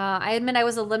I admit I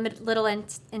was a little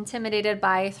intimidated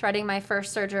by threading my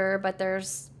first serger, but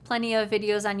there's plenty of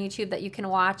videos on YouTube that you can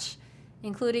watch,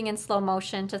 including in slow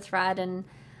motion, to thread. And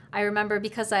I remember,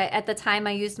 because at the time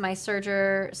I used my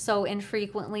serger so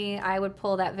infrequently, I would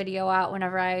pull that video out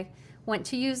whenever I went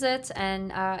to use it,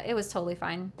 and it was totally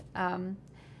fine.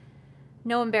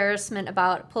 No embarrassment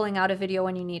about pulling out a video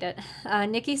when you need it.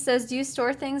 Nikki says, do you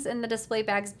store things in the display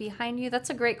bags behind you? That's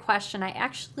a great question. I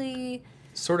actually...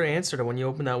 Sort of answered it when you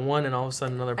opened that one and all of a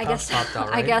sudden another popped out,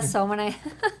 right? I guess so. When I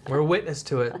We're a witness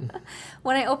to it.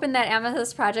 when I opened that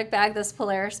Amethyst Project bag, this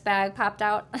Polaris bag popped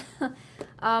out.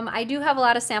 I do have a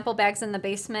lot of sample bags in the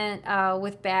basement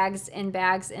with bags in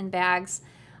bags in bags.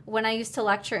 When I used to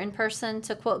lecture in person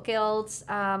to quilt guilds,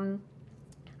 I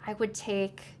would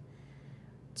take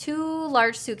 2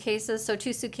 large suitcases, so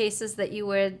 2 suitcases that you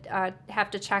would have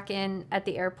to check in at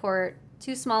the airport,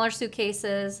 2 smaller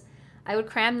suitcases. I would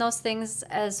cram those things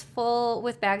as full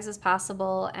with bags as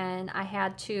possible, and I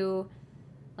had to,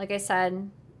 like I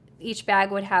said, each bag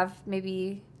would have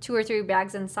maybe 2 or 3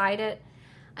 bags inside it.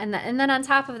 And then on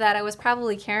top of that, I was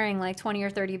probably carrying like 20 or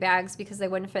 30 bags because they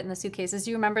wouldn't fit in the suitcases.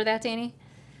 Do you remember that, Danny?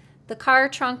 The car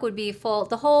trunk would be full.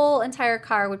 The whole entire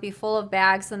car would be full of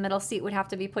bags. The middle seat would have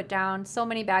to be put down. So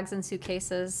many bags and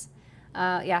suitcases.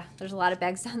 Yeah, there's a lot of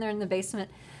bags down there in the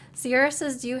basement. Sierra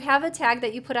says, do you have a tag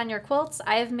that you put on your quilts?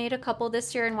 I have made a couple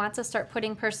this year and want to start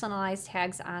putting personalized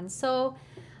tags on. So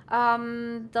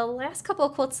the last couple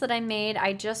of quilts that I made,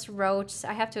 I just wrote,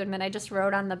 I have to admit, I just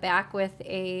wrote on the back with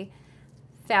a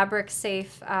fabric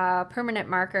safe permanent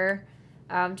marker.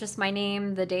 Just my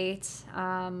name, the date.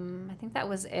 I think that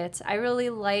was it. I really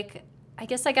like, I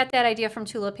guess I got that idea from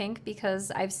Tula Pink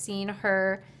because I've seen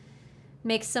her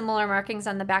make similar markings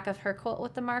on the back of her quilt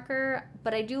with the marker.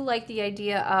 But I do like the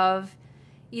idea of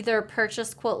either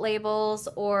purchased quilt labels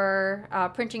or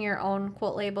printing your own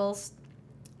quilt labels.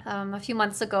 A few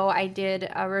months ago, I did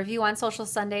a review on Sewcial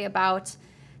Sunday about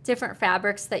different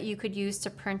fabrics that you could use to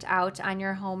print out on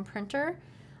your home printer.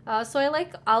 So I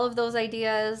like all of those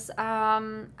ideas.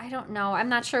 I don't know. I'm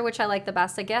not sure which I like the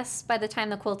best. I guess by the time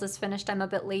the quilt is finished, I'm a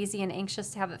bit lazy and anxious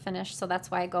to have it finished. So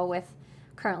that's why I go with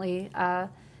currently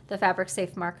the fabric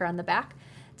safe marker on the back.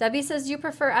 Debbie says, do you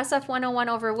prefer SF101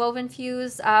 over Woven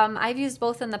Fuse? I've used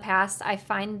both in the past. I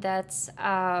find that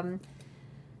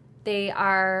they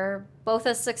are both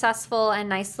as successful and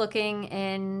nice looking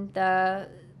in the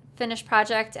finished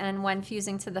project and when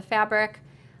fusing to the fabric.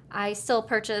 I still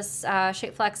purchase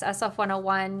Shapeflex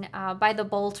SF101 by the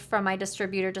bolt from my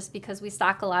distributor just because we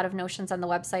stock a lot of notions on the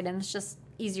website and it's just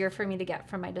easier for me to get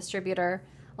from my distributor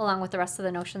along with the rest of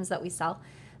the notions that we sell.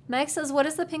 Meg says, what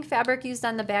is the pink fabric used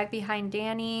on the bag behind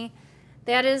Danny?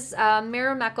 That is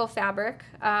Marimekko fabric.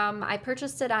 I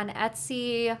purchased it on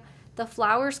Etsy. The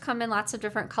flowers come in lots of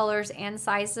different colors and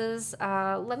sizes.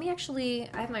 Let me actually,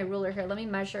 I have my ruler here. Let me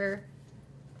measure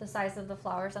the size of the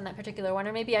flowers on that particular one.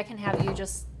 Or maybe I can have you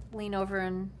just lean over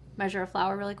and measure a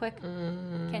flower really quick.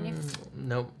 Can you?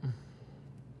 Nope.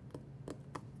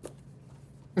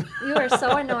 You are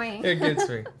so annoying. It gets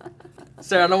me.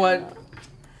 Sarah, you know what?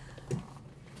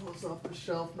 Pull this off the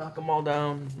shelf, knock them all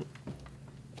down.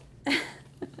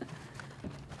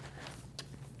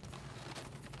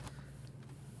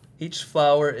 Each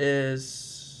flower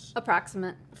is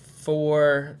Approximate.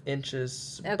 4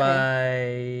 inches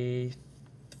by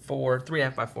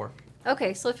 3.5 by 4.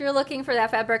 Okay, so if you're looking for that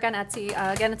fabric on Etsy,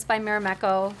 again, it's by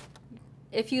Marimekko.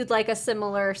 If you'd like a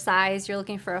similar size, you're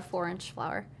looking for a 4-inch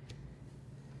flower.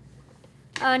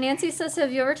 Nancy says,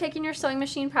 have you ever taken your sewing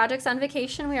machine projects on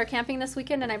vacation? We are camping this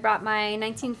weekend, and I brought my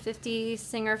 1950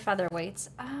 Singer featherweights.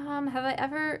 Have I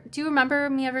ever? Do you remember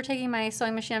me ever taking my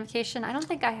sewing machine on vacation? I don't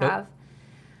think I have.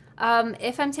 Nope.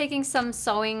 If I'm taking some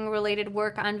sewing-related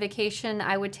work on vacation,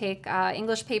 I would take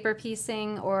English paper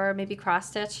piecing or maybe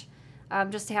cross-stitch.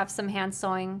 Just to have some hand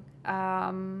sewing.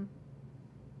 Yeah,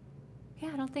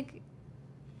 I don't think...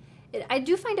 I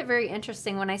do find it very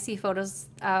interesting when I see photos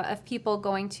of people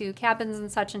going to cabins and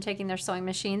such and taking their sewing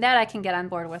machine. That I can get on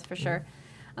board with for sure.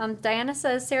 Diana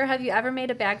says, Sarah, have you ever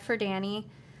made a bag for Danny?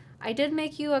 I did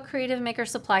make you a Creative Maker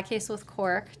supply case with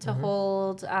cork to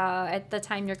hold, at the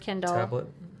time, your Kindle.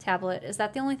 Tablet. Is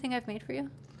that the only thing I've made for you?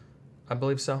 I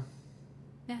believe so.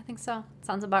 Yeah, I think so.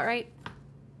 Sounds about right.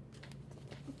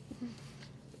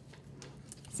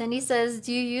 Cindy says,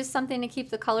 do you use something to keep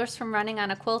the colors from running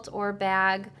on a quilt or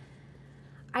bag?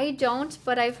 I don't,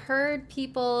 but I've heard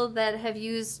people that have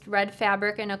used red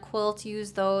fabric in a quilt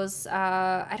use those,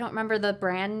 I don't remember the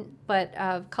brand, but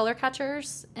color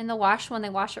catchers in the wash when they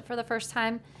wash it for the first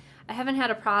time. I haven't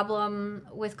had a problem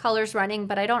with colors running,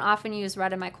 but I don't often use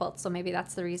red in my quilt, so maybe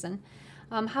that's the reason.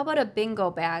 How about a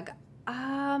bingo bag?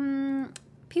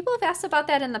 People have asked about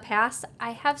that in the past.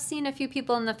 I have seen a few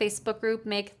people in the Facebook group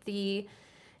make the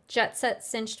Jet Set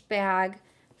cinched bag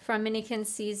from Minikin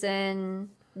Season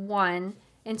 1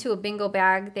 into a bingo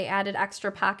bag. They added extra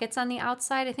pockets on the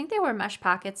outside. I think they were mesh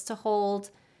pockets to hold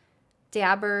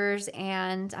dabbers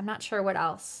and I'm not sure what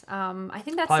else. I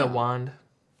think that's probably a wand.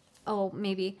 Oh,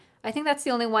 maybe. I think that's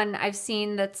the only one I've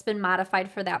seen that's been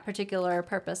modified for that particular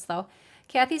purpose, though.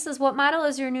 Kathy says, what model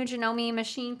is your new Janome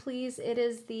machine, please? It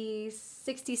is the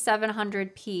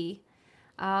 6700P.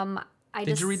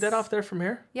 Did you read that off there from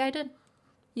here? Yeah, I did.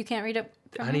 You can't read it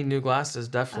from I here? need new glasses,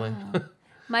 definitely.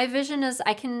 My vision is,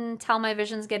 I can tell my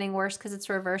vision's getting worse because it's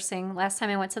reversing. Last time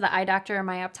I went to the eye doctor,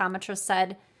 my optometrist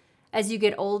said, as you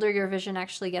get older, your vision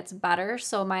actually gets better.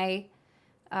 So my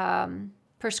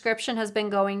prescription has been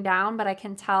going down, but I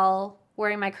can tell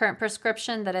wearing my current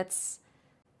prescription that it's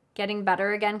getting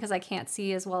better again because I can't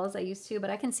see as well as I used to, but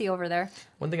I can see over there.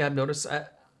 One thing I've noticed,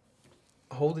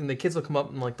 holding the kids will come up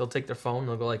and like they'll take their phone and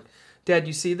they'll go like, "Dad,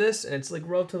 you see this?" And it's like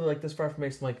relatively like this far from me.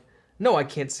 I'm like, "No, I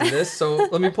can't see this." So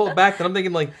let me pull it back. Then I'm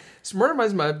thinking like, this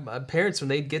reminds me of my parents when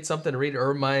they'd get something to read,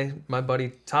 or my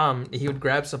buddy Tom, he would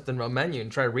grab something from a menu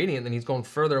and try reading it, and then he's going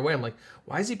further away. I'm like,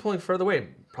 why is he pulling further away?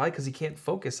 Probably because he can't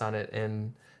focus on it,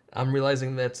 and I'm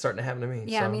realizing that's starting to happen to me.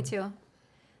 Yeah, me too.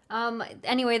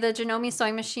 Anyway, the Janome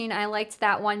sewing machine, I liked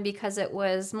that one because it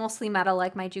was mostly metal,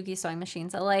 like my Juki sewing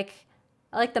machines. I like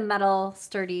the metal,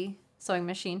 sturdy sewing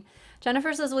machine.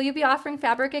 Jennifer says, will you be offering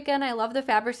fabric again? I love the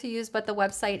fabrics you use, but the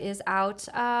website is out.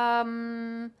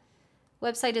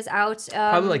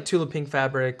 Probably like Tula Pink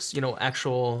fabrics,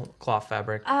 actual cloth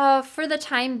fabric. For the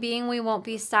time being, we won't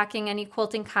be stocking any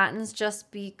quilting cottons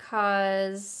just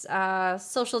because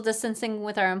social distancing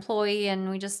with our employee, and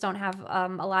we just don't have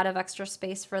a lot of extra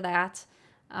space for that.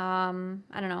 I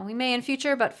don't know. We may in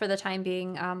future, but for the time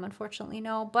being, unfortunately,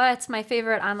 no. But my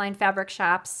favorite online fabric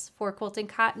shops for quilting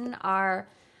cotton are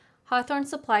Hawthorne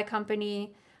Supply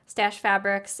Company, Stash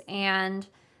Fabrics, and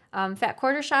Fat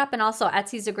Quarter Shop. And also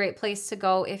Etsy's a great place to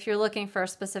go if you're looking for a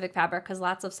specific fabric because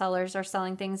lots of sellers are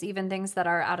selling things, even things that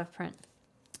are out of print.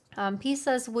 P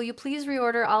says, will you please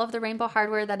reorder all of the rainbow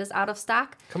hardware that is out of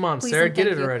stock? Come on, Please Sarah, and get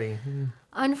thank it you. already.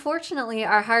 Unfortunately,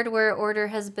 our hardware order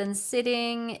has been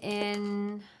sitting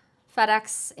in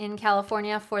FedEx in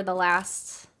California for the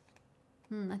last,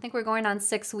 I think we're going on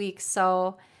 6 weeks.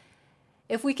 So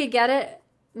if we could get it,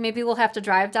 maybe we'll have to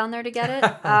drive down there to get it.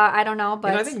 I don't know,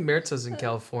 but I think Meritza's in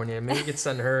California. Maybe we could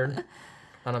send her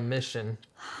on a mission.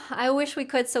 I wish we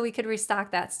could so we could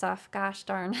restock that stuff. Gosh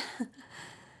darn.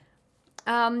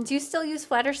 Do you still use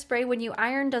flatter spray when you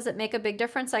iron? Does it make a big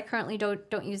difference? I currently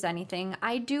don't use anything.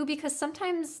 I do because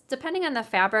sometimes, depending on the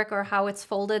fabric or how it's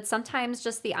folded, sometimes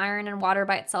just the iron and water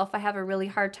by itself, I have a really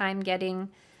hard time getting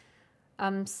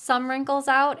some wrinkles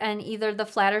out, and either the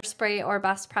flatter spray or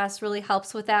Best Press really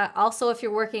helps with that. Also, if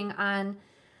you're working on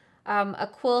a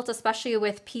quilt, especially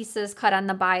with pieces cut on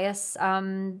the bias,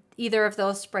 either of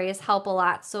those sprays help a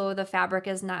lot so the fabric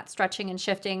is not stretching and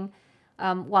shifting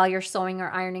while you're sewing or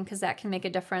ironing, because that can make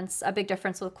a big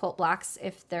difference with quilt blocks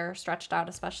if they're stretched out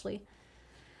especially.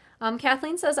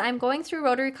 Kathleen says, I'm going through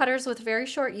rotary cutters with very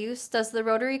short use. Does the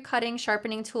rotary cutting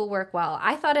sharpening tool work well?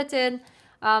 I thought it did.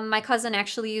 My cousin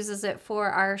actually uses it for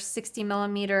our 60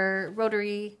 millimeter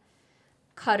rotary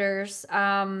cutters.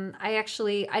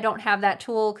 I don't have that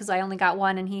tool because I only got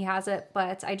one and he has it,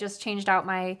 but I just changed out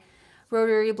my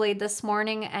rotary blade this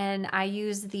morning and I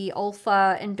use the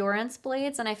Olfa Endurance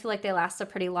blades and I feel like they last a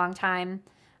pretty long time.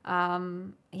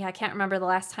 Yeah, I can't remember the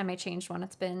last time I changed one.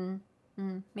 It's been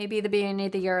maybe the beginning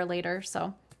of the year or later,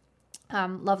 so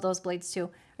love those blades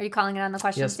too. Are you calling it on the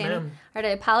questions, Yes, Danny? ma'am. All right,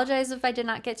 I apologize if I did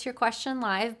not get to your question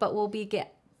live, but we'll be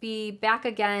back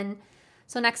again.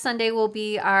 So next Sunday will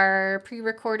be our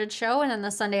pre-recorded show, and then the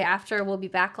Sunday after we'll be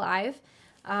back live.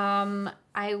 Let's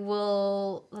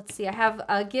see, I have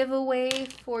a giveaway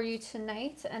for you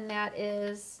tonight, and that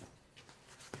is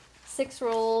 6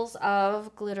 rolls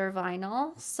of glitter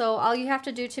vinyl. So all you have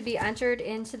to do to be entered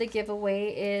into the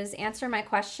giveaway is answer my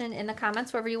question in the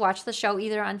comments wherever you watch the show,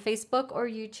 either on Facebook or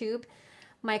YouTube.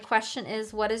 My question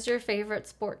is, what is your favorite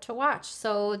sport to watch?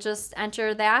 So just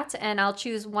enter that, and I'll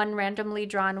choose one randomly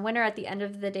drawn winner at the end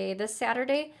of the day this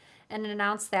Saturday and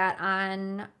announce that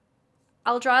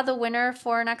I'll draw the winner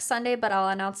for next Sunday, but I'll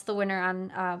announce the winner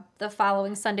on the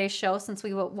following Sunday's show since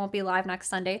we won't be live next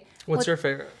Sunday. What's your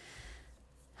favorite?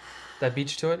 That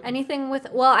beat you to it? Anything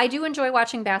well, I do enjoy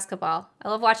watching basketball. I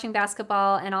love watching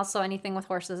basketball and also anything with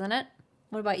horses in it.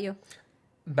 What about you?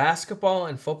 Basketball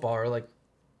and football are like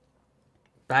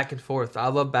back and forth. I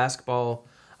love basketball.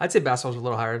 I'd say basketball's a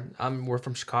little higher. We're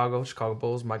from Chicago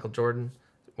Bulls, Michael Jordan.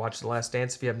 Watch The Last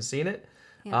Dance if you haven't seen it.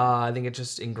 Yeah. I think it's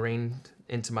just ingrained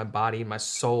into my body, my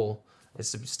soul,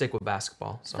 is to stick with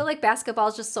basketball. So. I feel like basketball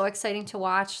is just so exciting to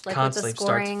watch, like constantly, with the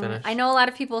scoring. start to finish. I know a lot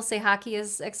of people say hockey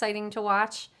is exciting to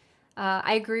watch.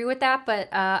 I agree with that, but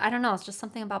I don't know. It's just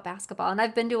something about basketball. And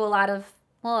I've been to a lot of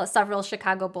well, several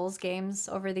Chicago Bulls games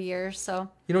over the years. So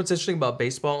You know what's interesting about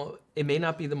baseball? It may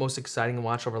not be the most exciting to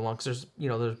watch over long because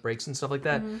there's breaks and stuff like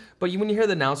that. But when you hear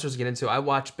the announcers get into it, I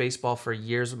watched baseball for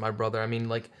years with my brother. I mean,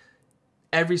 like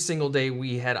every single day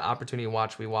we had an opportunity to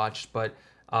watch, we watched. But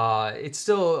it's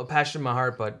still a passion in my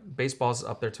heart. But baseball's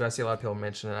up there too. I see a lot of people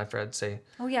mention it. I forgot to say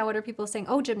oh yeah, what are people saying?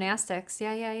 Oh, gymnastics.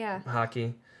 Yeah.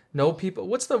 hockey. No people.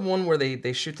 What's the one where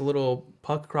they shoot the little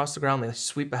puck across the ground? They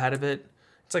sweep ahead of it.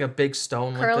 It's like a big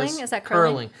stone Curling? like this. Is that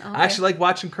curling? Oh, okay. I actually like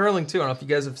watching curling too. I don't know if you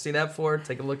guys have seen that before.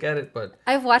 Take a look at it, but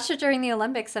I've watched it during the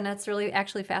Olympics, and it's really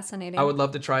actually fascinating. I would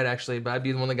love to try it actually, but I'd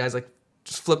be one of the guys like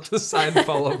just flip to the side and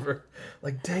fall over.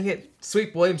 Like, dang it.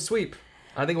 Sweep, William, sweep.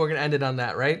 I think we're going to end it on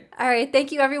that, right? All right.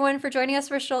 Thank you, everyone, for joining us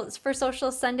for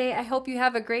Sewcial Sunday. I hope you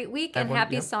have a great week and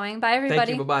happy sewing. Bye,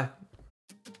 everybody. Thank you.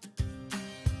 Bye-bye.